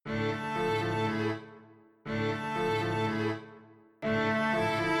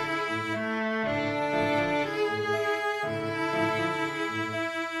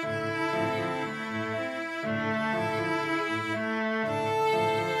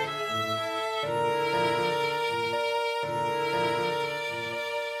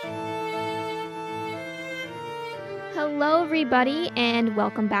Hello, everybody, and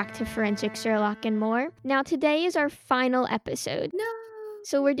welcome back to Forensic Sherlock and More. Now, today is our final episode. No.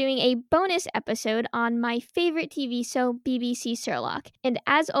 So we're doing a bonus episode on my favorite TV show, BBC Sherlock. And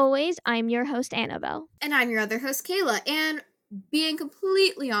as always, I'm your host, Annabelle. And I'm your other host, Kayla. And being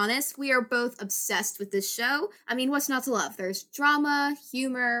completely honest, we are both obsessed with this show. I mean, what's not to love? There's drama,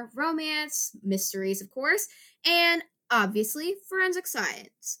 humor, romance, mysteries, of course, and obviously forensic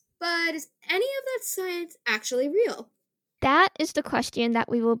science. But is any of that science actually real? That is the question that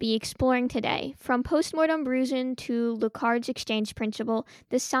we will be exploring today. From postmortem bruising to Lucard's exchange principle,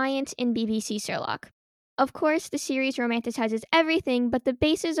 the science in BBC Sherlock. Of course, the series romanticizes everything, but the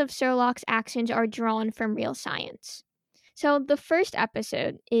basis of Sherlock's actions are drawn from real science. So the first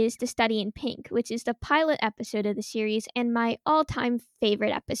episode is The Study in Pink, which is the pilot episode of the series and my all-time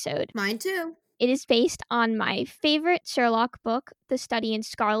favorite episode. Mine too. It is based on my favorite Sherlock book, The Study in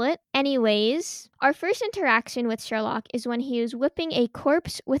Scarlet. Anyways, our first interaction with Sherlock is when he is whipping a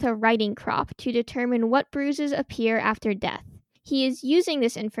corpse with a riding crop to determine what bruises appear after death. He is using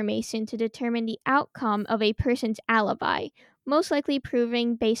this information to determine the outcome of a person's alibi, most likely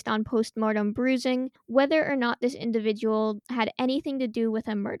proving, based on postmortem bruising, whether or not this individual had anything to do with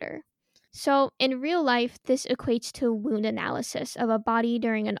a murder. So, in real life, this equates to wound analysis of a body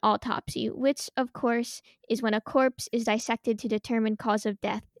during an autopsy, which, of course, is when a corpse is dissected to determine cause of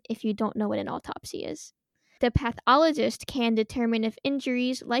death, if you don't know what an autopsy is. The pathologist can determine if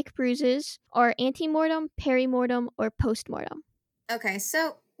injuries, like bruises, are antemortem, perimortem, or postmortem. Okay,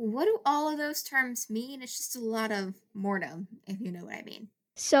 so what do all of those terms mean? It's just a lot of mortem, if you know what I mean.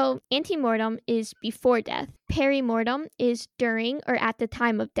 So, antemortem is before death, perimortem is during or at the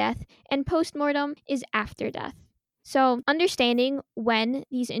time of death, and postmortem is after death. So, understanding when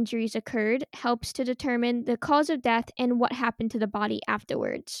these injuries occurred helps to determine the cause of death and what happened to the body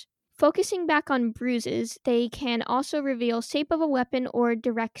afterwards. Focusing back on bruises, they can also reveal shape of a weapon or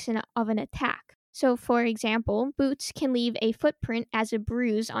direction of an attack. So, for example, boots can leave a footprint as a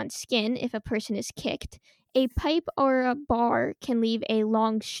bruise on skin if a person is kicked. A pipe or a bar can leave a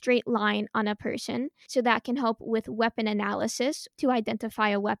long straight line on a person, so that can help with weapon analysis to identify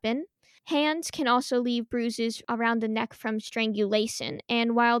a weapon. Hands can also leave bruises around the neck from strangulation,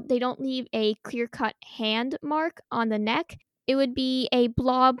 and while they don't leave a clear-cut hand mark on the neck, it would be a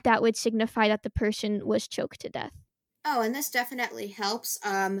blob that would signify that the person was choked to death. Oh, and this definitely helps.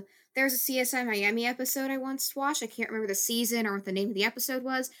 There's a CSI Miami episode I once watched. I can't remember the season or what the name of the episode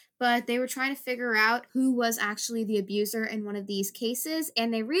was, but they were trying to figure out who was actually the abuser in one of these cases,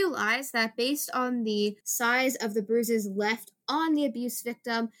 and they realized that based on the size of the bruises left on the abuse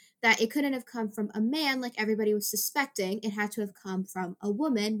victim, that it couldn't have come from a man like everybody was suspecting. It had to have come from a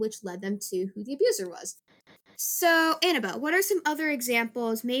woman, which led them to who the abuser was. So, Annabelle, what are some other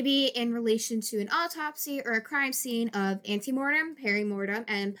examples, maybe in relation to an autopsy or a crime scene, of antemortem, perimortem,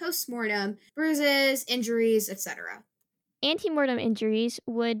 and postmortem bruises, injuries, etc.? Antemortem injuries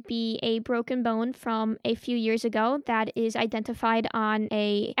would be a broken bone from a few years ago that is identified on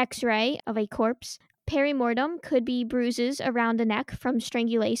a X-ray of a corpse. Perimortem could be bruises around the neck from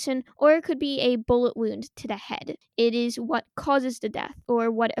strangulation, or it could be a bullet wound to the head. It is what causes the death, or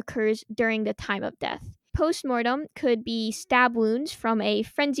what occurs during the time of death. Postmortem could be stab wounds from a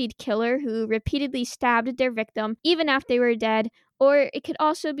frenzied killer who repeatedly stabbed their victim even after they were dead, or it could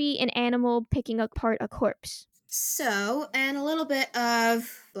also be an animal picking apart a corpse. So, and a little bit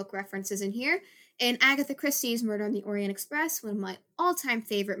of book references in here. In Agatha Christie's Murder on the Orient Express, one of my all-time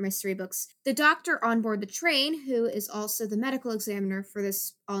favorite mystery books, the doctor on board the train, who is also the medical examiner for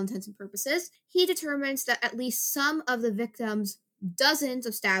this all intents and purposes, he determines that at least some of the victim's dozens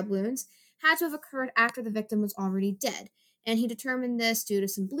of stab wounds had to have occurred after the victim was already dead. And he determined this due to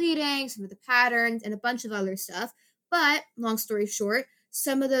some bleeding, some of the patterns, and a bunch of other stuff. But, long story short,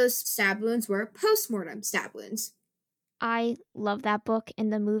 some of those stab wounds were post-mortem stab wounds. I love that book,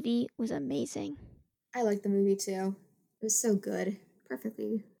 and the movie was amazing. I like the movie too. It was so good.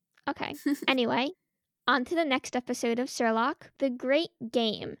 Perfectly. Okay, anyway, on to the next episode of Sherlock, The Great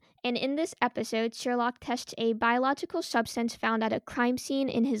Game. And in this episode, Sherlock tests a biological substance found at a crime scene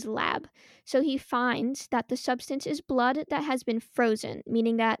in his lab. So he finds that the substance is blood that has been frozen,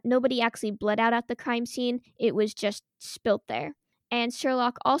 meaning that nobody actually bled out at the crime scene, it was just spilt there. And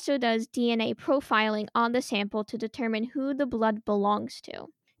Sherlock also does DNA profiling on the sample to determine who the blood belongs to.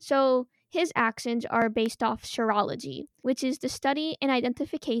 So his actions are based off serology, which is the study and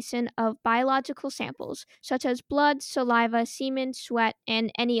identification of biological samples, such as blood, saliva, semen, sweat, and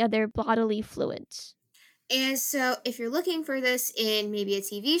any other bodily fluids. And so, if you're looking for this in maybe a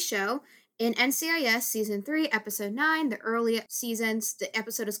TV show, in NCIS Season 3, Episode 9, the early seasons, the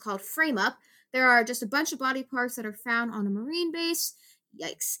episode is called Frame Up. There are just a bunch of body parts that are found on a marine base.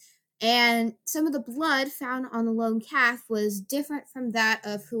 Yikes. And some of the blood found on the lone calf was different from that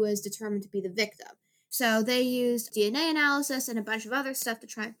of who was determined to be the victim. So they used DNA analysis and a bunch of other stuff to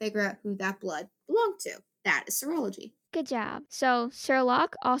try and figure out who that blood belonged to. That is serology. Good job. So,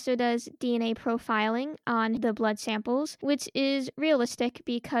 Sherlock also does DNA profiling on the blood samples, which is realistic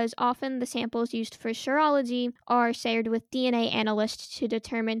because often the samples used for serology are shared with DNA analysts to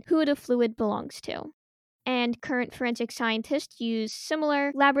determine who the fluid belongs to. And current forensic scientists use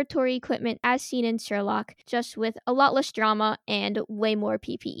similar laboratory equipment as seen in Sherlock, just with a lot less drama and way more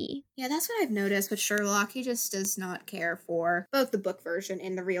PPE. Yeah, that's what I've noticed with Sherlock. He just does not care for both the book version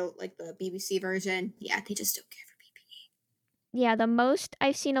and the real, like the BBC version. Yeah, they just don't care for PPE. Yeah, the most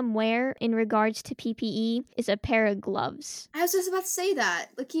I've seen him wear in regards to PPE is a pair of gloves. I was just about to say that.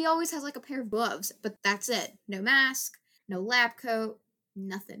 Like, he always has like a pair of gloves, but that's it. No mask, no lab coat,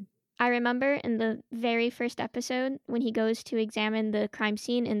 nothing. I remember in the very first episode when he goes to examine the crime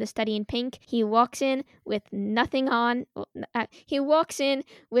scene in the study in pink, he walks in with nothing on. He walks in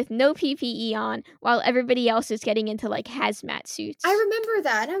with no PPE on while everybody else is getting into like hazmat suits. I remember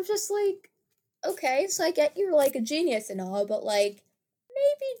that. And I'm just like, okay, so I get you're like a genius and all, but like,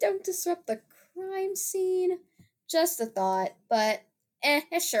 maybe don't disrupt the crime scene. Just a thought, but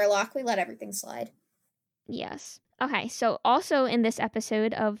it's Sherlock. We let everything slide. Yes. Okay, so also in this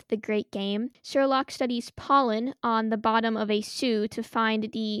episode of The Great Game, Sherlock studies pollen on the bottom of a shoe to find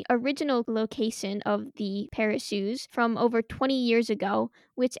the original location of the pair of shoes from over 20 years ago,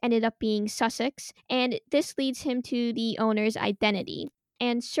 which ended up being Sussex, and this leads him to the owner's identity.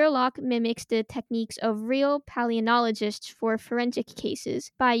 And Sherlock mimics the techniques of real paleontologists for forensic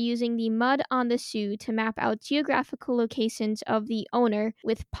cases by using the mud on the shoe to map out geographical locations of the owner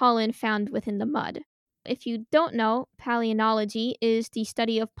with pollen found within the mud. If you don't know, paleontology is the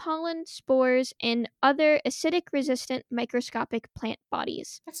study of pollen, spores, and other acidic resistant microscopic plant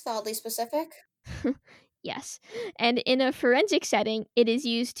bodies. That's oddly specific. Yes. And in a forensic setting, it is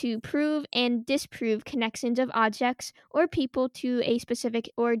used to prove and disprove connections of objects or people to a specific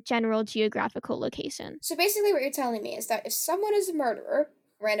or general geographical location. So basically, what you're telling me is that if someone is a murderer,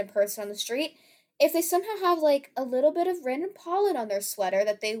 random person on the street, if they somehow have like a little bit of random pollen on their sweater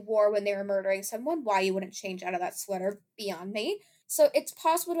that they wore when they were murdering someone, why you wouldn't change out of that sweater beyond me. So it's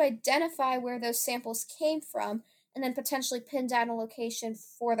possible to identify where those samples came from and then potentially pin down a location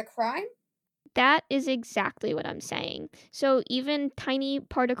for the crime. That is exactly what I'm saying. So, even tiny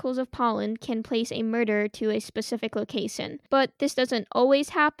particles of pollen can place a murder to a specific location. But this doesn't always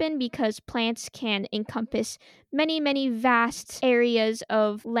happen because plants can encompass many, many vast areas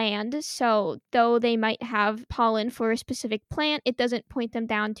of land. So, though they might have pollen for a specific plant, it doesn't point them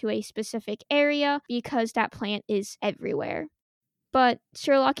down to a specific area because that plant is everywhere. But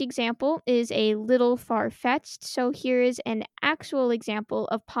Sherlock example is a little far-fetched, so here is an actual example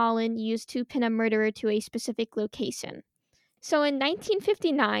of pollen used to pin a murderer to a specific location. So in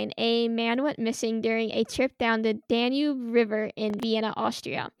 1959, a man went missing during a trip down the Danube River in Vienna,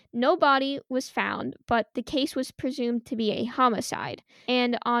 Austria. No body was found, but the case was presumed to be a homicide.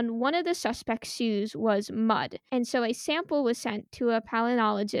 And on one of the suspect's shoes was mud. And so a sample was sent to a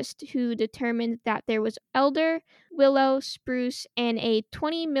paleontologist who determined that there was elder, willow, spruce, and a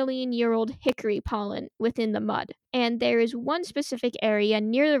 20-million-year-old hickory pollen within the mud. And there is one specific area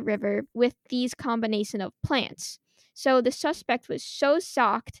near the river with these combination of plants. So the suspect was so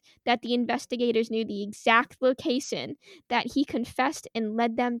shocked that the investigators knew the exact location that he confessed and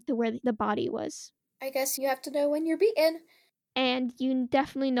led them to where the body was. I guess you have to know when you're beaten. And you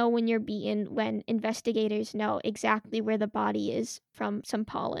definitely know when you're beaten when investigators know exactly where the body is from some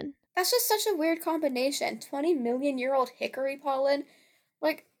pollen. That's just such a weird combination. 20-million-year-old hickory pollen.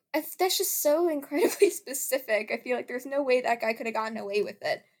 Like, that's just so incredibly specific. I feel like there's no way that guy could have gotten away with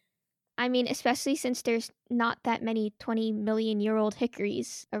it. I mean, especially since there's not that many 20-million-year-old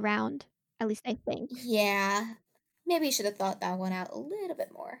hickories around, at least I think. Yeah. Maybe you should have thought that one out a little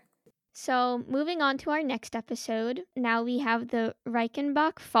bit more. So, moving on to our next episode, now we have the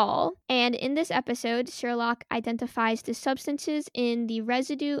Reichenbach Fall. And in this episode, Sherlock identifies the substances in the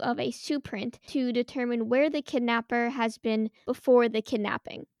residue of a shoe print to determine where the kidnapper has been before the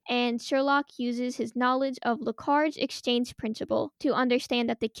kidnapping. And Sherlock uses his knowledge of Locard's exchange principle to understand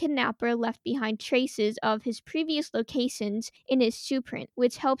that the kidnapper left behind traces of his previous locations in his shoe print,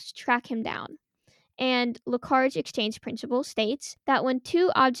 which helps track him down. And Locard's exchange principle states that when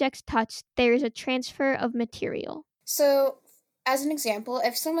two objects touch, there is a transfer of material. So, as an example,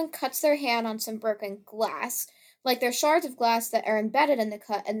 if someone cuts their hand on some broken glass, like there's shards of glass that are embedded in the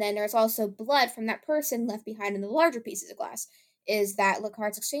cut, and then there's also blood from that person left behind in the larger pieces of glass. Is that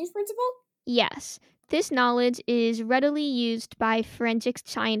Locard's exchange principle? Yes, this knowledge is readily used by forensic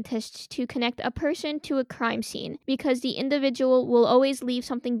scientists to connect a person to a crime scene because the individual will always leave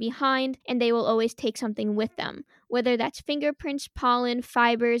something behind and they will always take something with them, whether that's fingerprints, pollen,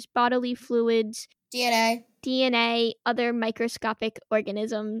 fibers, bodily fluids, DNA. DNA, other microscopic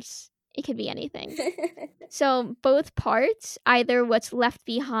organisms. It could be anything. So, both parts, either what's left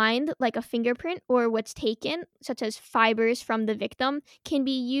behind, like a fingerprint, or what's taken, such as fibers from the victim, can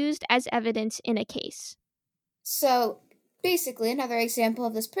be used as evidence in a case. So, basically, another example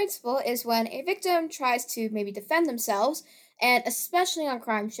of this principle is when a victim tries to maybe defend themselves, and especially on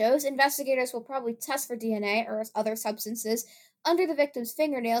crime shows, investigators will probably test for DNA or other substances under the victim's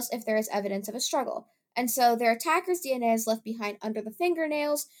fingernails if there is evidence of a struggle. And so their attacker's DNA is left behind under the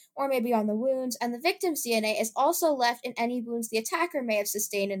fingernails or maybe on the wounds, and the victim's DNA is also left in any wounds the attacker may have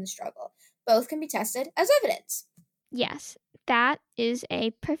sustained in the struggle. Both can be tested as evidence. Yes, that is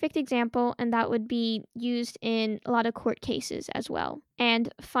a perfect example, and that would be used in a lot of court cases as well.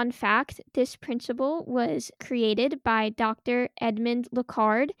 And fun fact, this principle was created by Dr. Edmond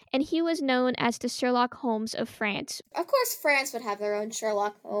Locard, and he was known as the Sherlock Holmes of France. Of course, France would have their own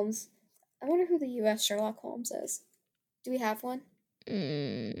Sherlock Holmes. I wonder who the US Sherlock Holmes is. Do we have one?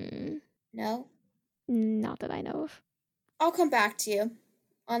 No? Not that I know of. I'll come back to you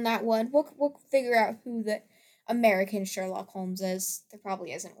on that one. We'll figure out who the American Sherlock Holmes is. There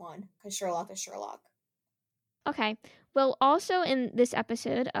probably isn't one, because Sherlock is Sherlock. Okay. Well, also in this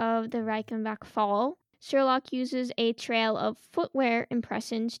episode of the Reichenbach Fall, Sherlock uses a trail of footwear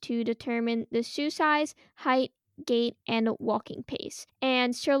impressions to determine the shoe size, height, gait, and walking pace.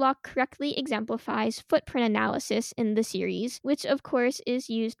 And Sherlock correctly exemplifies footprint analysis in the series, which of course is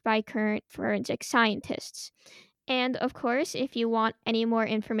used by current forensic scientists. And of course, if you want any more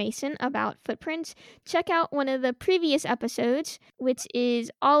information about footprints, check out one of the previous episodes, which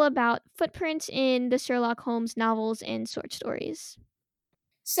is all about footprints in the Sherlock Holmes novels and short stories.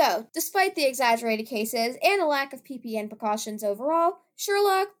 So, despite the exaggerated cases and a lack of PPN precautions overall,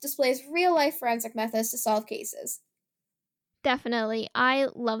 Sherlock displays real life forensic methods to solve cases. Definitely. I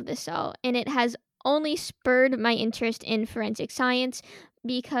love this show, and it has only spurred my interest in forensic science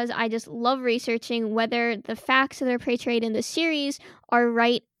because I just love researching whether the facts that are portrayed in the series are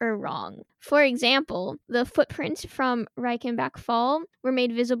right or wrong. For example, the footprints from Reichenbach Fall were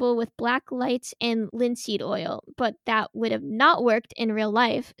made visible with black lights and linseed oil, but that would have not worked in real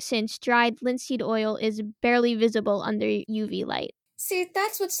life since dried linseed oil is barely visible under UV light. See,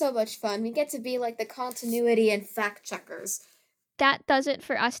 that's what's so much fun. We get to be like the continuity and fact checkers. That does it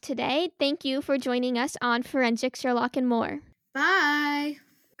for us today. Thank you for joining us on Forensic Sherlock and More. Bye!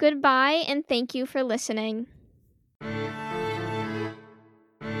 Goodbye, and thank you for listening.